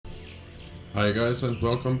Hi guys and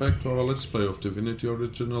welcome back to our Let's Play of Divinity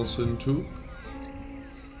Original Sin 2.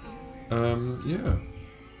 Yeah,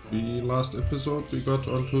 the last episode we got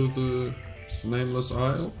onto the Nameless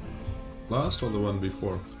Isle. Last or the one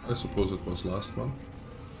before? I suppose it was last one.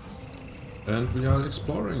 And we are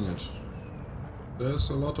exploring it. There's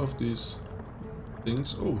a lot of these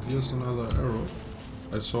things. Oh, here's another arrow.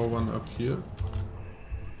 I saw one up here.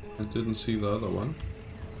 I didn't see the other one.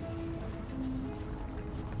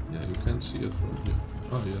 Yeah, you can see it from here.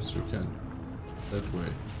 Ah, yes, you can. That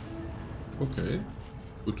way. Okay,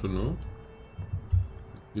 good to know.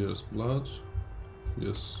 Here's blood.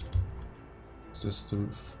 Here's... Is this the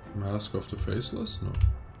mask of the faceless? No.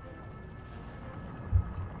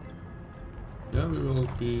 Yeah, we will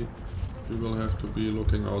have to be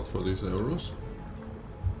looking out for these arrows.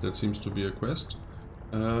 That seems to be a quest.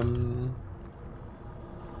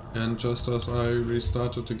 And just as I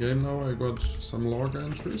restarted the game now, I got some log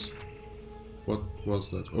entries. What was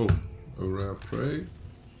that? Oh, a rare prey.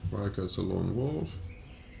 Riker is a lone wolf.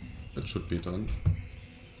 That should be done.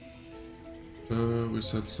 We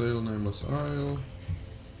set sail, Nameless Isle.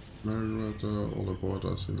 Mariner, all aboard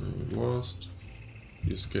are seemingly lost.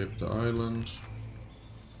 He escaped the island.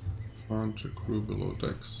 Found the crew below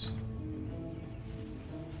decks.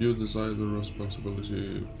 You decide the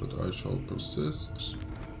responsibility, but I shall persist.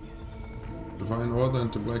 Divine Order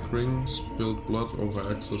and the Black Ring spilled blood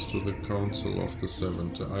over access to the Council of the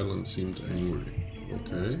Seven. The island seemed angry.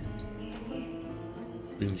 Okay.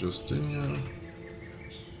 Queen Justinia.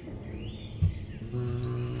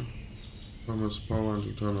 Promise power and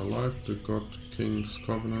eternal life. The God King's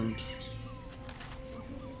Covenant.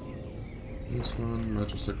 This one.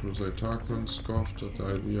 Magister Crusade Tarquin scoffed at the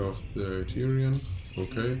idea of the Aetherian.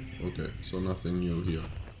 Okay, okay. So nothing new here.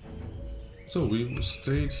 So we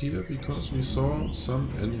stayed here because we saw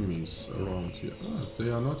some enemies around here. Ah, they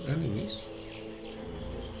are not enemies.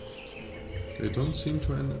 They don't seem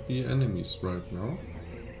to be enemies right now.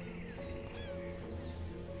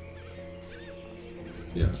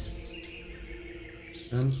 Yeah.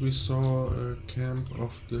 And we saw a camp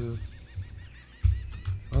of the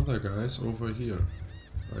other guys over here.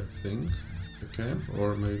 I think. A camp,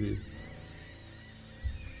 or maybe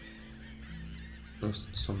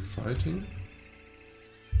just some fighting.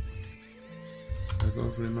 I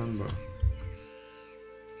don't remember.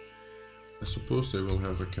 I suppose they will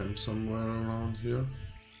have a camp somewhere around here.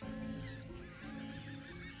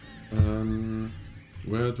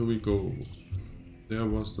 Where do we go? There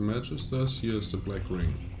was the Magisters, here's the Black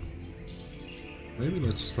Ring. Maybe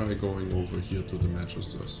let's try going over here to the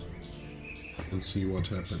Magisters and see what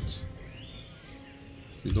happens.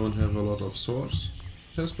 We don't have a lot of swords.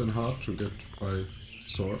 It has been hard to get by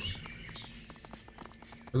swords.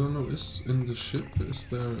 I don't know, is in the ship, is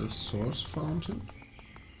there a source fountain?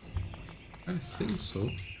 I think so.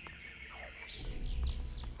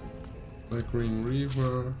 Black Ring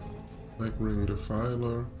Reaver, Black Ring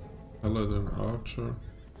Defiler, Paladin Archer,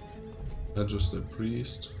 Magister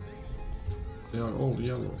Priest. They are all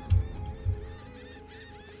yellow.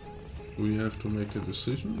 Do we have to make a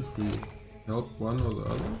decision if we help one or the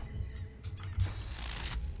other?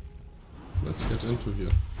 Let's get into here.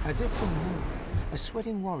 As if from nowhere, a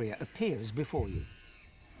sweating warrior appears before you.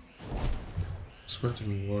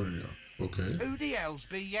 Sweating warrior, okay. Who the hell's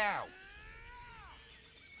be you?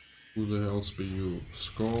 Who the hell's be you?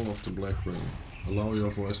 Skull of the Black Ring. Allow your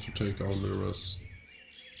voice to take Almira's...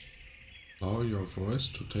 Allow your voice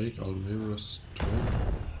to take Almira's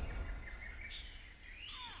tone?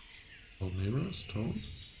 Almira's tone?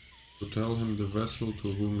 To tell him the vessel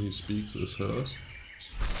to whom he speaks is hers?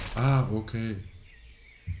 Ah, okay.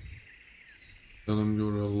 Tell him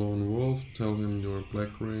you're a lone wolf, tell him you're a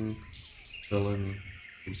Black Ring, tell him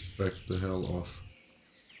to back the hell off.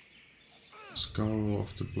 Scowl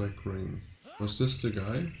of the Black Ring. Was this the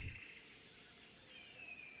guy?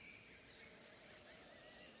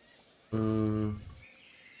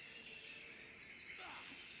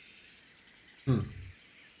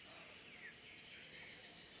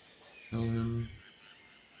 Tell him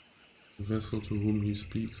the vessel to whom he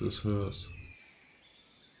speaks is hers.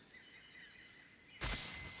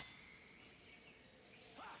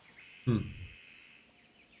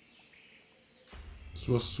 This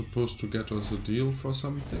was supposed to get us a deal for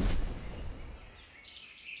something.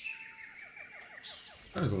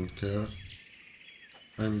 I don't care.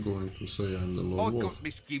 I'm going to say I'm the lone I've wolf. got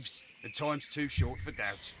misgives. The time's too short for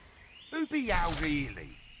doubt. Who be you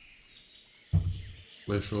really?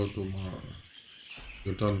 Pleasure Domar.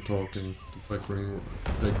 You're done talking. The Black Ring,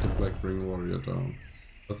 take the Black Ring Warrior down.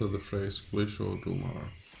 Utter the phrase Pleasure Domar.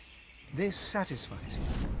 This satisfies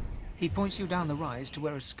him. He points you down the rise to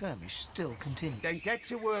where a skirmish still continues. Then get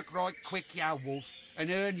to work right quick, yow wolf, and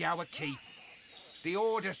earn yow a keep. The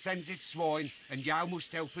Order sends its swine, and yow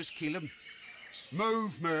must help us kill 'em.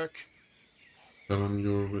 Move, Merc. Tell him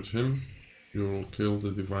you're with him. You'll kill the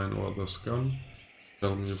Divine Order's gun.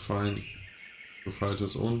 Tell him you fight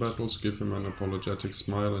his own battles. Give him an apologetic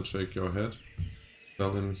smile and shake your head.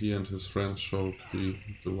 Tell him he and his friends shall be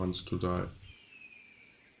the ones to die.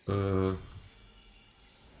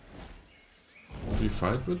 We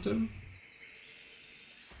fight with them?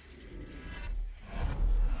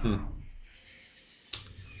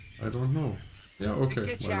 I don't know. Yeah, okay.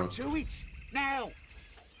 Get Why yow not? to it now.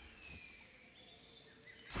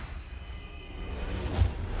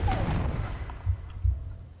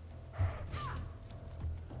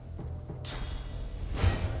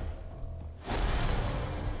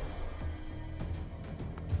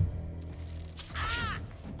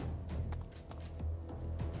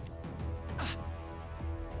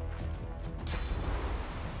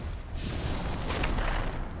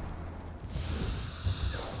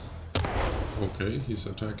 Okay, he's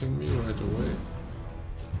attacking me right away.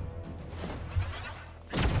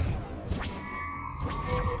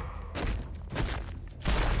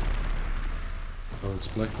 Oh, it's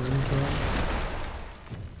Black Ring turn.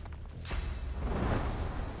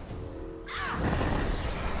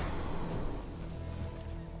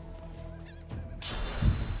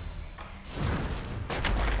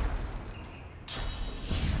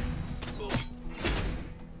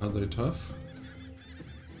 Are they tough?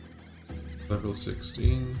 Level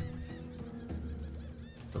 16.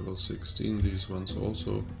 Level 16, these ones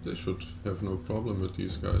also. They should have no problem with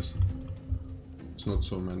these guys. It's not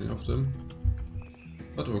so many of them.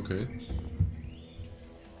 But okay.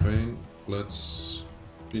 Pain, let's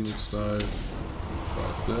Phoenix dive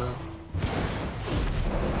right there.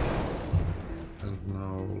 And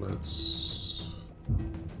now let's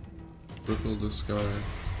cripple this guy.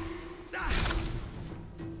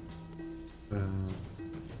 And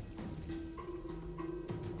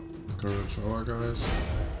encourage our guys.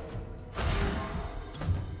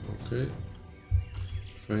 Okay.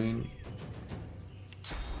 Feign.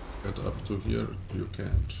 Get up to here. You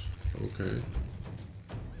can't. Okay.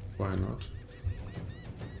 Why not?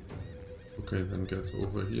 Okay, then get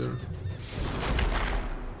over here.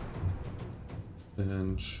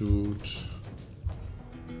 And shoot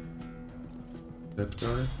that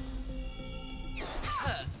guy.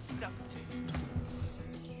 Hurts, doesn't it?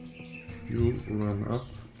 You run up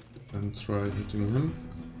and try hitting him.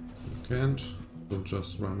 You can't, so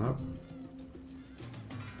just run up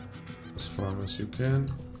as far as you can.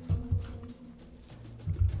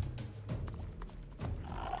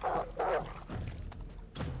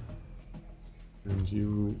 And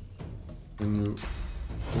can you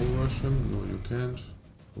go rush him? No, you can't.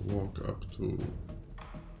 Walk up to...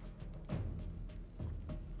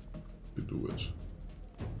 You do it.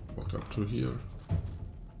 Walk up to here.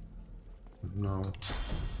 And now...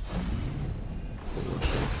 Go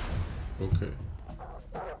rush him. Okay.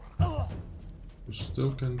 You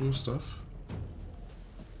still can do stuff.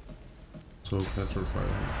 So petrify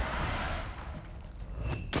him.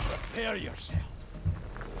 Prepare yourself.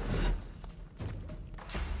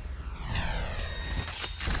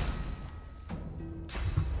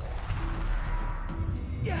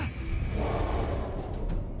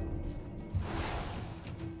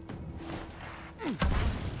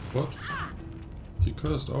 What? He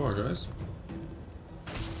cursed our guys?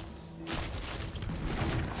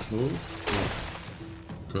 No? Oh.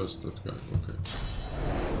 Cursed that guy, okay.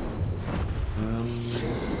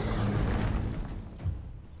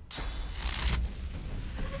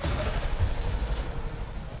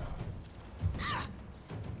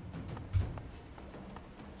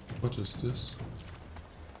 What is this?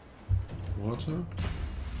 Water?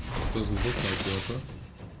 Doesn't look like water.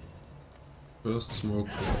 First smoke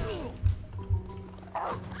cloud.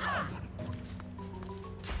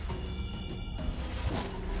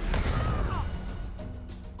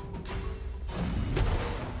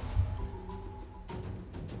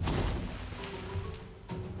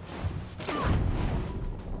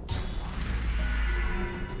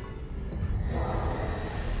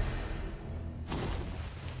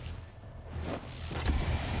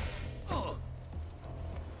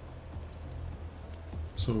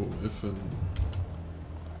 So if an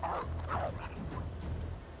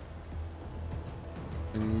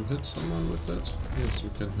Can you hit someone with that? Yes, you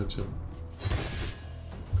can hit him.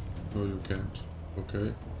 No, you can't.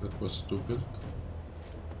 Okay, that was stupid.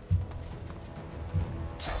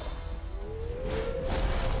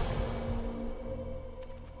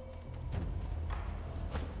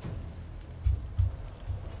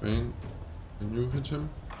 Fine. hit him.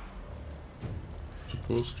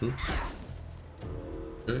 Supposed to.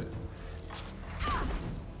 Okay.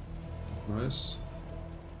 Nice.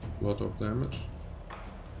 Lot of damage.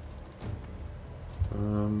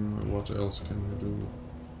 What else can you do?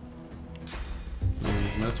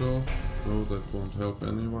 Metal? No, that won't help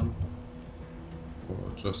anyone. Or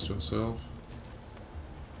just yourself.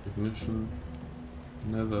 Ignition.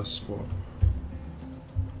 Nether swap.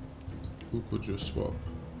 Who could you swap?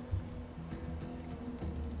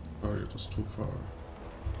 Target is too far.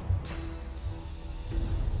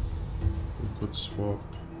 We could swap.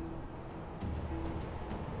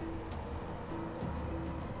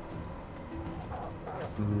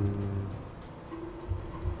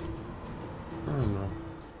 I don't know.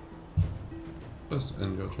 Just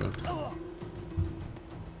end your turn.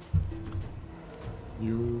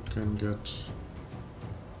 You can get...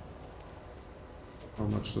 How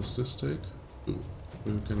much does this take? 2.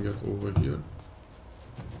 You can get over here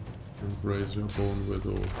and raise your bone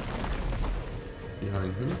widow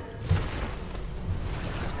behind him.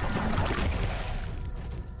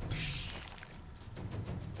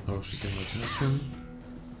 Now she can attack him.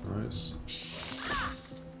 Nice.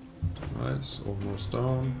 Nice, almost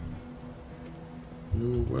down.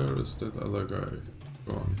 You, where is that other guy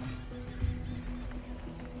gone?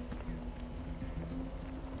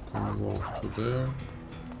 Can walk to there.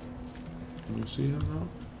 Can you see him now?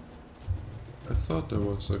 I thought there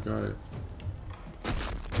was a guy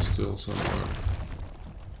still somewhere.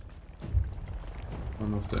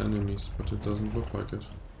 One of the enemies, but it doesn't look like it.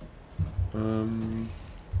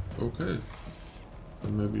 Okay.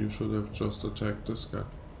 Then maybe you should have just attacked this guy.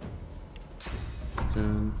 You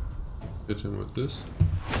can hit him with this.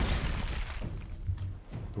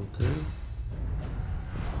 Okay.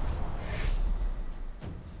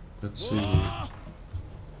 Let's see.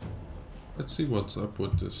 Let's see what's up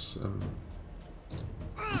with this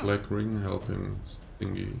black ring helping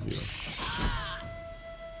thingy here.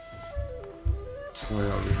 Why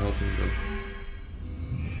are we helping them?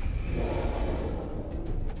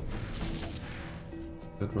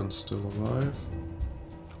 That one's still alive.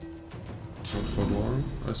 Not for long,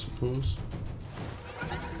 I suppose.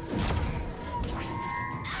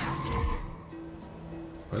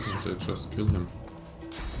 Why don't they just kill him?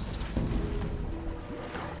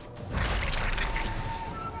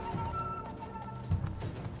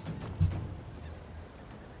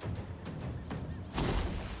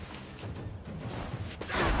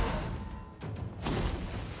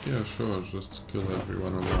 Yeah, sure, just kill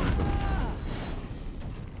everyone around them.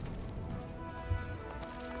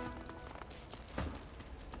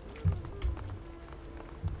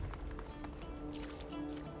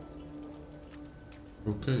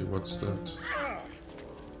 Okay, what's that?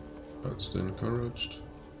 That's the encouraged.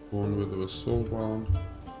 One with a soul bound.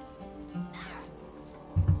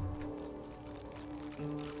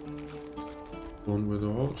 One with a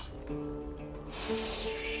out.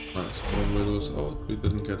 Nice, one widow's out. We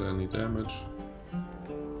didn't get any damage.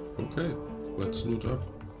 Okay, let's loot up.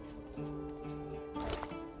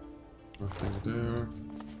 Nothing there.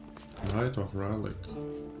 Knight of Relic.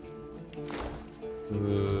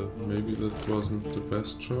 Maybe that wasn't the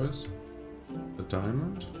best choice. A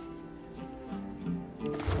diamond?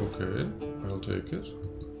 Okay, I'll take it.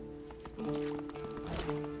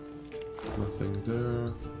 Nothing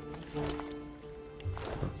there.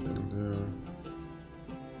 Nothing there.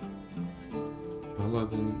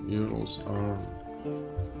 Paladin Earl's arm.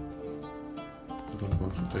 I don't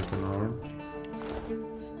want to take an arm.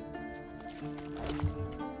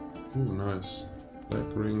 Ooh, nice. Black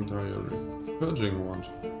Ring Diary. Purging wand.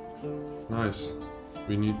 Nice.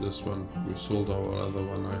 We need this one. We sold our other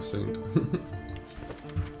one, I think.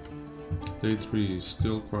 Day 3.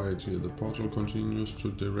 Still quiet here. The portal continues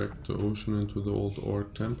to direct the ocean into the old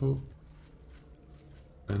orc temple.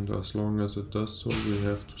 And as long as it does so, we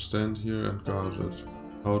have to stand here and guard it.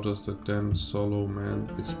 How does that damned Solo man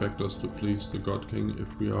expect us to please the God King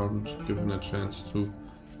if we aren't given a chance to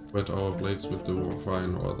wet our blades with the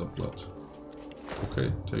wine or the blood?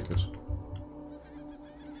 Okay, take it.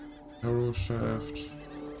 Arrow shaft.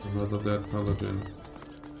 Another dead paladin.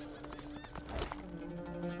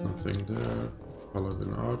 Nothing there.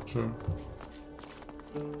 Paladin archer.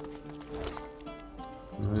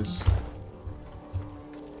 Nice.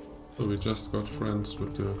 So we just got friends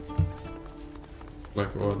with the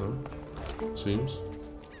Black Order, it seems.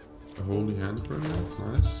 A holy hand grenade,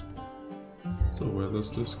 nice. So where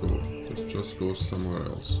does this go? This just goes somewhere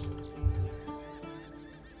else.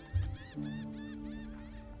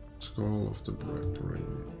 Skull of the Black Ring.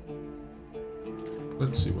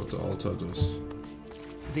 Let's see what the altar does.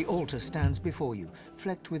 The altar stands before you,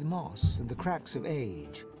 flecked with moss and the cracks of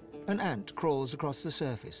age. An ant crawls across the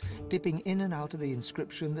surface, dipping in and out of the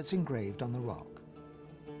inscription that's engraved on the rock.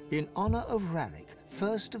 In honor of Ralik,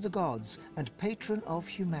 first of the gods and patron of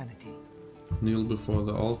humanity. Kneel before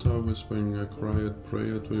the altar, whispering a quiet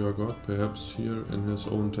prayer to your god. Perhaps here in his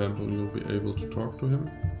own temple you'll be able to talk to him.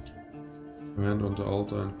 Your hand on the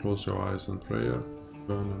altar and close your eyes in prayer.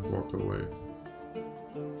 Turn and walk away.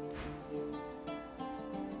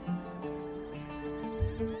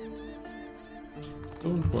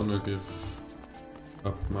 Don't wanna give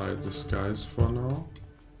up my disguise for now.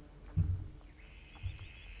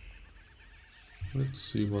 Let's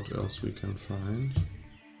see what else we can find.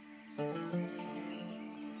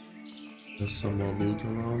 There's some more loot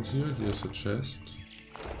around here. Here's a chest.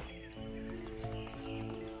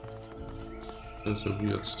 There's a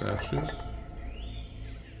weird statue.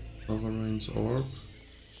 Sovereign's orb.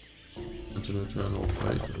 And an eternal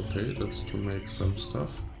plate. Okay, that's to make some stuff.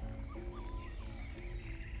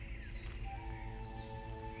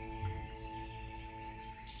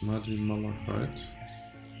 Muddy malachite.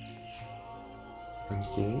 And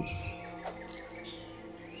gold.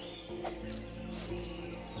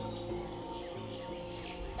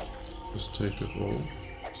 Just take it all.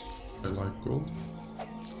 I like gold.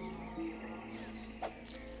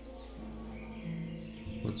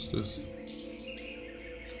 What's this?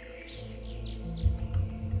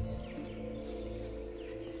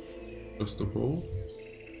 Just a bow?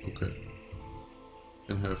 Okay.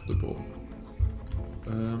 Can have the bow.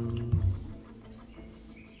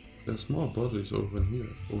 There's more bodies over here.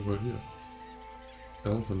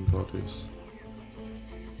 Elven bodies.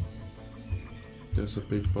 There's a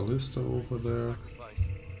big ballista over there.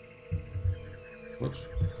 What?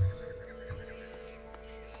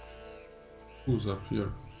 Who's up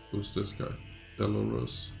here? Who's this guy?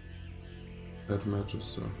 Delores. Head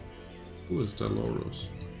Magister. Who is Delores?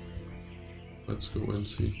 Let's go and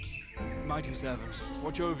see. Mighty Seven,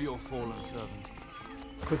 watch over your fallen servant.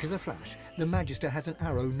 Quick as a flash, the Magister has an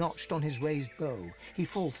arrow notched on his raised bow. He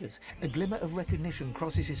falters. A glimmer of recognition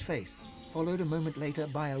crosses his face, followed a moment later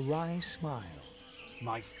by a wry smile.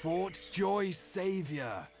 My Fort Joy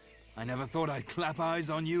savior. I never thought I'd clap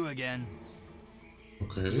eyes on you again.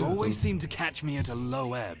 Okay. You always seem to catch me at a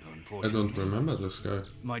low ebb, I unfortunately. don't remember this guy.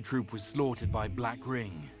 My troop was slaughtered by Black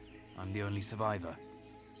Ring. I'm the only survivor.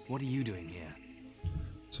 What are you doing here?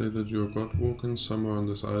 Say that you are God-woken, somewhere on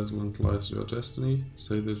this island lies your destiny.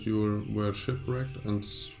 Say that you were shipwrecked and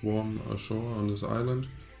swam ashore on this island.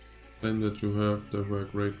 Claim that you heard there were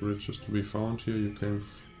great riches to be found here. You came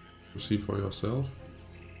to see for yourself.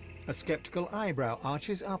 A skeptical eyebrow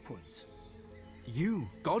arches upwards. You,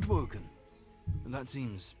 Godwoken? That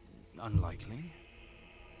seems unlikely.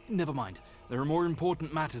 Never mind. There are more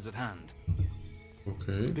important matters at hand.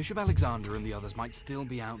 Okay. Bishop Alexander and the others might still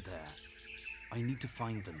be out there. I need to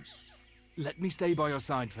find them. Let me stay by your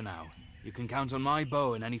side for now. You can count on my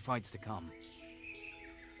bow in any fights to come.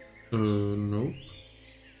 Nope.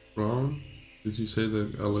 Brown, did he say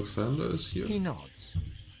that Alexander is here? He nods.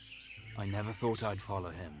 I never thought I'd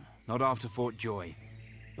follow him. Not after Fort Joy.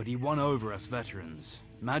 But he won over us veterans,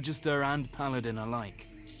 Magister and Paladin alike.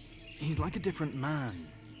 He's like a different man,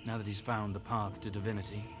 now that he's found the path to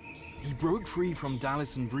divinity. He broke free from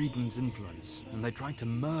Dallas and Breedman's influence, and they tried to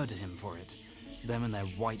murder him for it. Them and their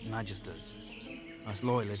white magisters. Us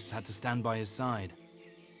loyalists had to stand by his side.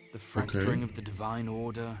 The fracturing of the Divine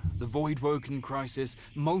Order, the Voidwoken crisis,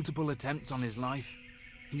 multiple attempts on his life.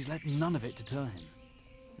 He's let none of it deter him.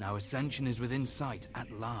 Now ascension is within sight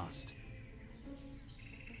at last.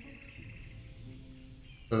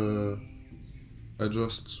 I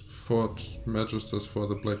just fought Magisters for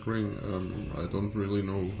the Black Ring. I don't really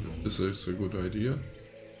know if this is a good idea.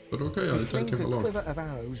 But okay, I'll take him along. He slings a quiver of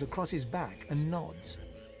arrows across his back and nods.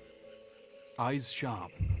 Eyes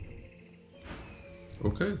sharp.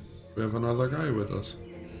 Okay, we have another guy with us.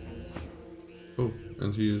 Oh,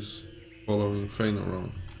 and he is following Fane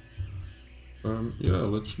around. Yeah,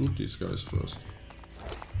 let's loot these guys first.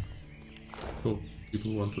 Oh,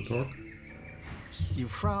 people want to talk? You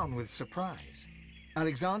frown with surprise.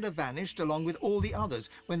 Alexander vanished along with all the others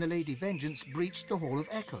when the Lady Vengeance breached the Hall of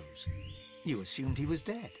Echoes. You assumed he was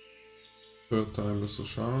dead. Third time is a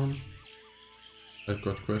charm. I've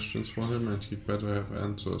got questions for him and he'd better have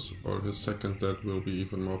answers, or his second death will be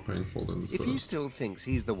even more painful than the first. If he still thinks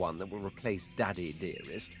he's the one that will replace Daddy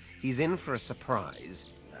Dearest, he's in for a surprise.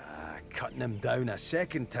 Cutting him down a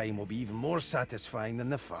second time will be even more satisfying than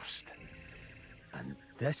the first. And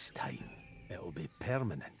this time, it'll be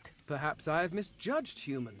permanent. Perhaps I have misjudged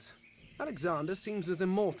humans. Alexander seems as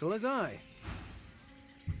immortal as I.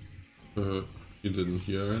 He didn't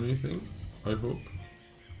hear anything, I hope.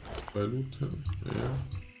 I loot him, yeah.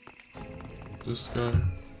 This guy,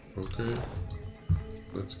 okay.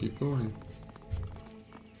 Let's keep going.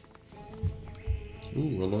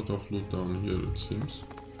 Ooh, a lot of loot down here it seems.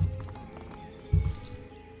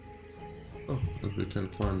 Oh, and we can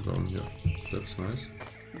climb down here. That's nice.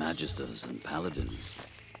 Magisters and paladins,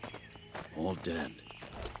 all dead.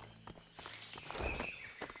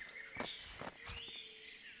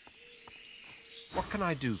 What can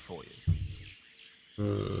I do for you?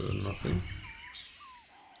 Nothing.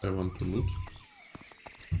 I want to loot.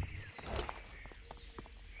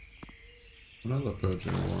 Another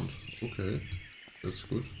purging wand. Okay, that's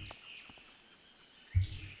good.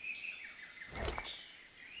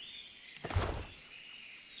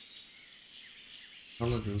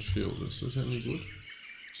 Paladin shield, is this any good?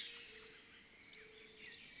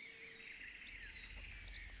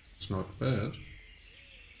 It's not bad.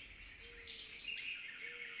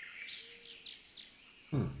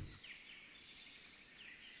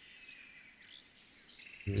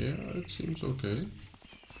 Yeah, it seems okay.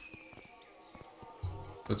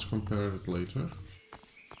 Let's compare it later.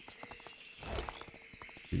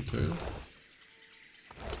 Detail.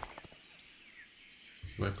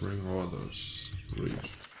 Black ring orders. Read.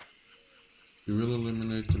 You will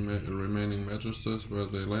eliminate the remaining magisters where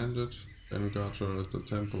they landed, then gather at the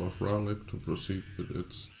Temple of Ralik to proceed with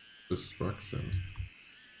its destruction.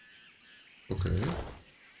 Okay.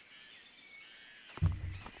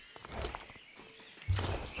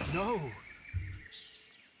 No!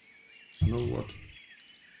 You know what?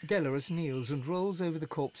 Delarus kneels and rolls over the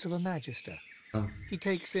corpse of a magister. Ah, He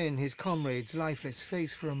takes in his comrade's lifeless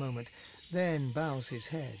face for a moment, then bows his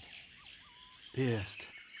head. Pierced.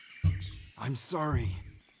 I'm sorry.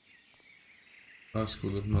 ask who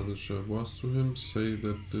the magister was to him, say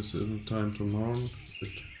that this isn't time to mourn,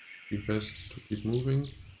 it'd be best to keep moving.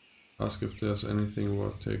 Ask if there's anything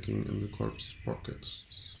worth taking in the corpse's pockets.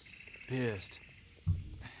 Pierced.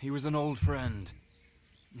 He was an old friend.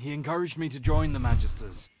 He encouraged me to join the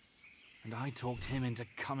Magisters. And I talked him into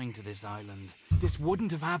coming to this island. This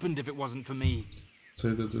wouldn't have happened if it wasn't for me. Say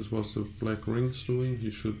that this was the Black Ring's doing. He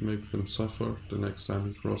should make them suffer the next time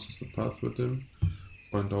he crosses the path with them.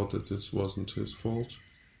 Point out that this wasn't his fault.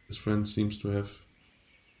 His friend seems to have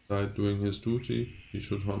died doing his duty. He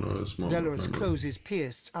should honor his mom. Delarus closes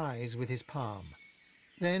Pierced's eyes with his palm,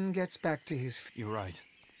 then gets back to his... You're right.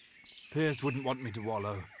 Pierced wouldn't want me to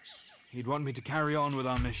wallow. He'd want me to carry on with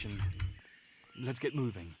our mission. Let's get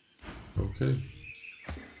moving. Okay.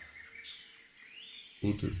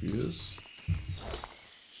 Booted he is.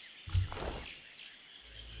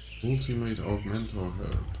 Ultimate Augmentor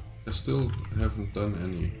Herb. I still haven't done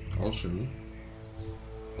any alchemy.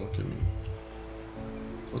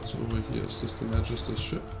 What's over here? Is this the Magister's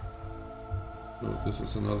ship? No, this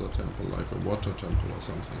is another temple, like a water temple or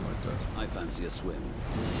something like that. I fancy a swim.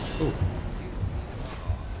 Oh!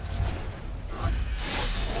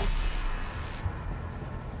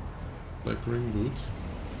 Black ring boots.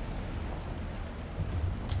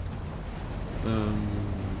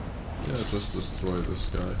 Yeah, just destroy this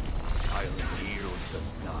guy. I'll yield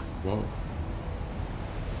to none. Wow.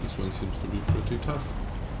 This one seems to be pretty tough.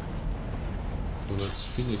 So let's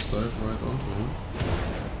Phoenix dive right onto him.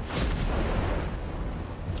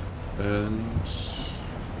 And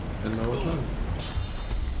end our turn.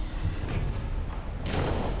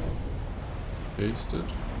 Paste it.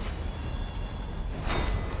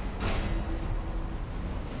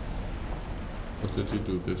 What did he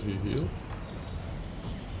do? Did he heal?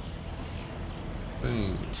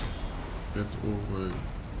 Bang. Get over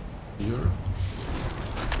here.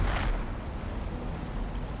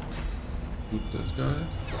 Shoot that guy.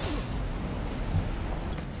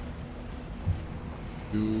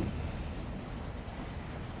 You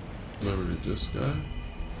bury this guy.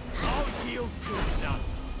 I'll yield to none.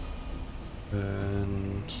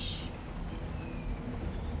 And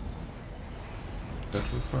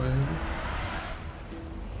petrify him.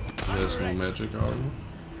 He has no magic armor.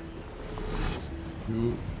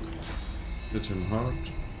 You hit him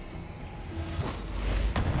hard.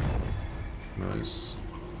 Nice.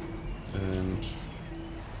 And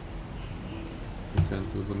you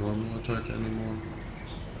can't do the normal attack anymore.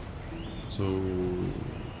 So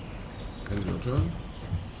end your turn.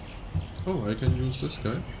 Oh, I can use this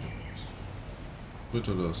guy.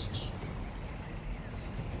 Bitter Dust.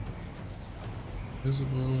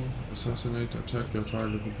 Visible, assassinate, attack your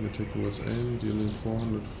target with meticulous aim, dealing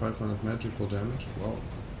 400 to 500 magical damage. Wow.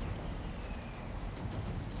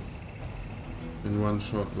 In one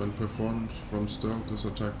shot, when performed from stealth, this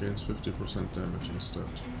attack gains 50% damage instead.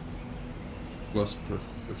 Plus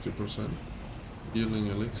 50%. Healing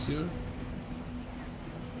elixir.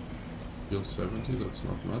 Heal 70, that's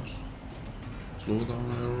not much.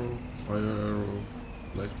 Slowdown arrow, fire arrow,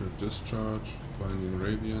 electric discharge, blinding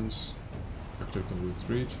radiance, tactical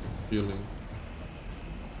retreat, healing.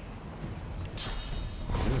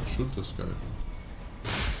 Yeah, shoot this guy.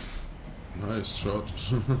 Nice shot.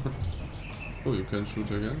 Oh, you can shoot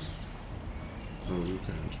again? No, you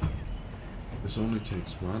can't. This only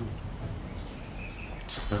takes one.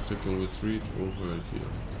 Tactical retreat over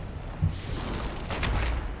here.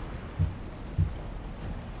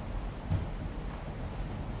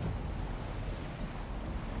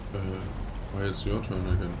 Why it's your turn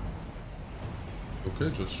again? Okay,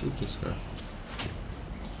 just shoot this guy.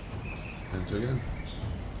 And again.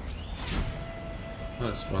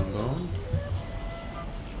 Nice, one down.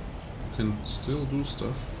 You can still do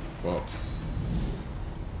stuff. Wow.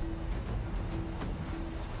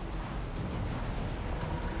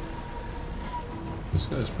 This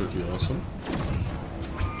guy is pretty awesome.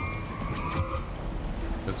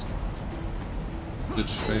 Let's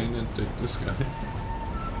ditch Fane and take this guy.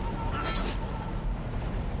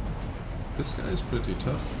 This guy is pretty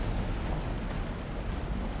tough.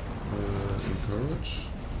 Encourage.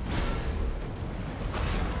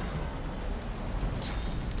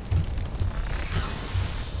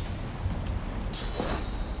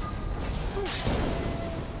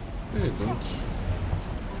 Hey,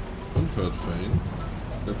 don't hurt Fane.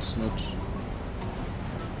 That's not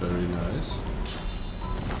very nice.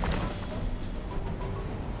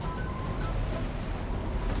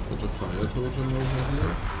 Put a fire totem over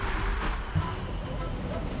here.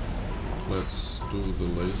 Let's do the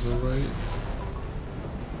laser ray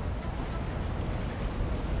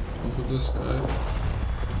over this guy.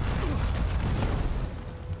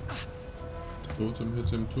 Totem hit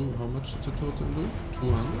him too. How much did the totem do?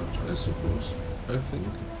 200, I suppose. I think.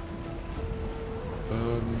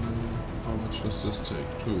 How much does this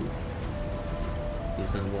take? 2. You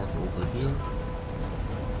can walk over here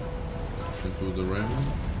and do the ramming.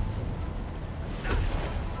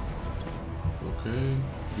 Okay,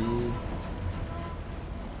 you.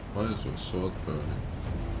 Why is your sword burning?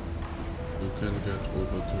 You can get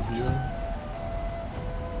over to here.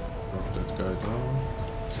 Knock that guy down.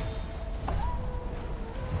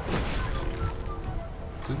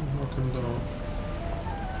 Didn't knock him down.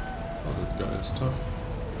 Oh, that guy is tough.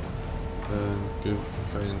 And give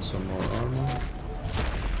Fane some more armor.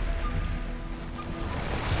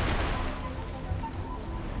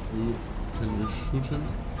 Can you shoot him?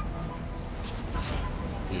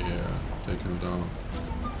 Yeah, take him down.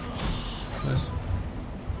 Nice.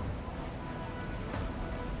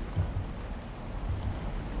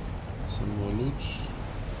 Some more loot.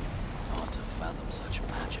 Hard to fathom such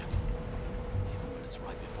magic, even when it's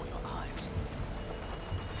right before your eyes.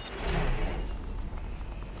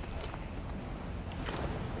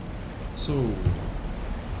 So,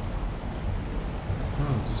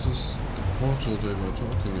 this is the portal they were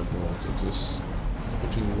talking about. It is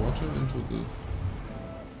putting water into the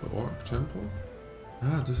orc temple.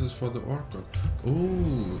 This is for the orc god. Oh,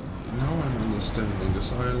 now I'm understanding.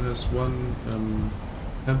 This isle has one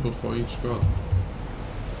temple for each god.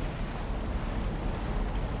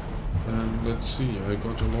 Let's see, I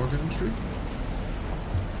got a log entry.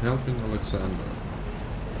 Helping Alexander.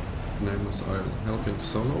 Nameless isle. Helping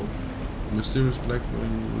Solo. A mysterious black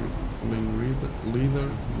wing leader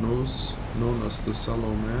known as the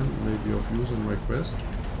Sallow Man may be of use in my quest.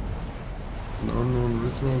 An unknown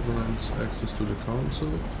ritual grants access to the council,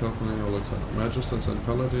 helping Alexander. Magisters and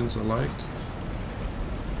paladins alike.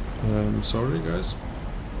 Sorry guys.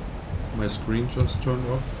 My screen just turned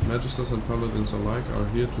off. Magisters and paladins alike are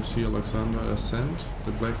here to see Alexander ascend.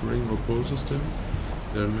 The Black Ring opposes him.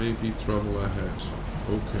 There may be trouble ahead.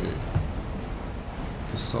 Okay.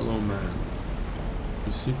 The Sallow Man.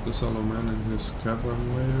 We seek the Sallow Man in his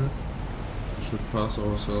cavern lair. We should pass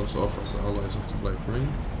ourselves off as allies of the Black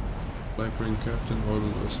Ring. Black Ring Captain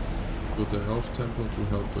ordered us to the Elf Temple to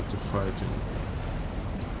help with the fighting.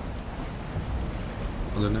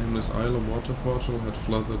 On the nameless isle, a water portal had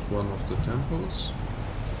flooded one of the temples.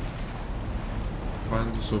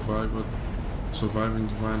 Find the surviving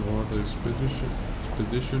Divine Order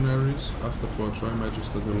expeditionaries. After Fort Joy,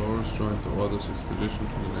 Magister Dolores joined the Order's expedition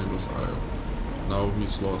to the nameless isle. Now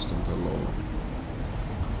he's lost and alone.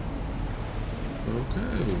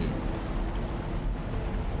 Okay.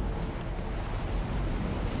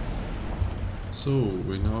 So,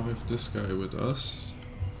 we now have this guy with us.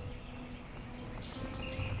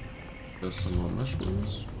 There's some more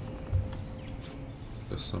mushrooms.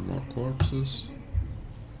 There's some more corpses.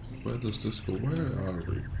 Where does this go? Where are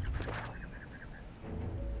we?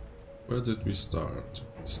 Where did we start?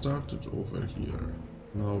 We started over here.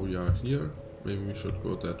 Now we are here. Maybe we should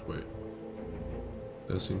go that way.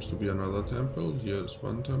 There seems to be another temple. Here's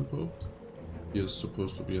one temple. Here's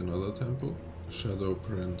supposed to be another temple. The Shadow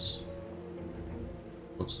Prince.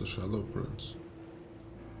 What's the Shadow Prince?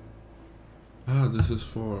 Ah, this is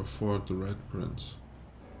for the Red Prince.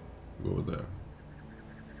 Go there.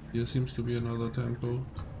 Here seems to be another temple.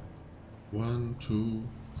 1, 2,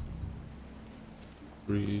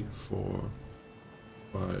 3, 4,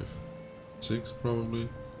 5, 6 probably,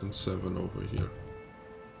 and 7 over here.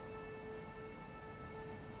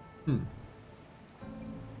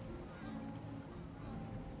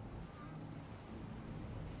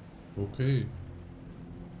 Okay.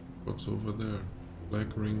 What's over there? Black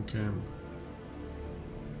Ring Camp.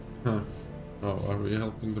 Huh. Oh, are we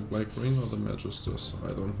helping the Black Ring or the Magisters?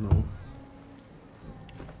 I don't know.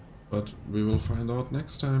 But we will find out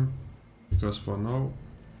next time. Because for now,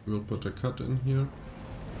 we'll put a cut in here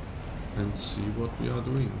and see what we are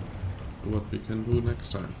doing. What we can do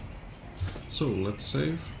next time. So, let's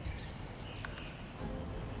save.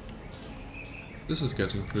 This is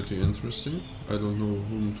getting pretty interesting. I don't know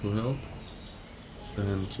whom to help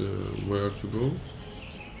and where to go.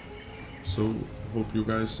 So, hope you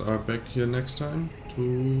guys are back here next time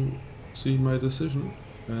to see my decision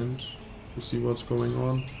and to see what's going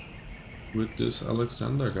on with this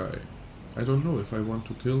Alexander guy. I don't know if I want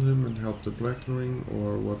to kill him and help the Black Ring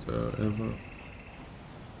or whatever.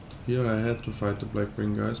 Here I had to fight the Black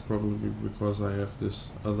Ring guys, probably because I have this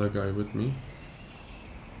other guy with me.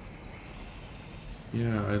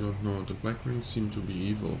 Yeah, I don't know, the Black Rings seem to be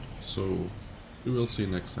evil, so we will see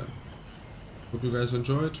next time. Hope you guys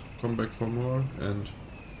enjoyed, come back for more, and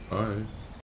bye.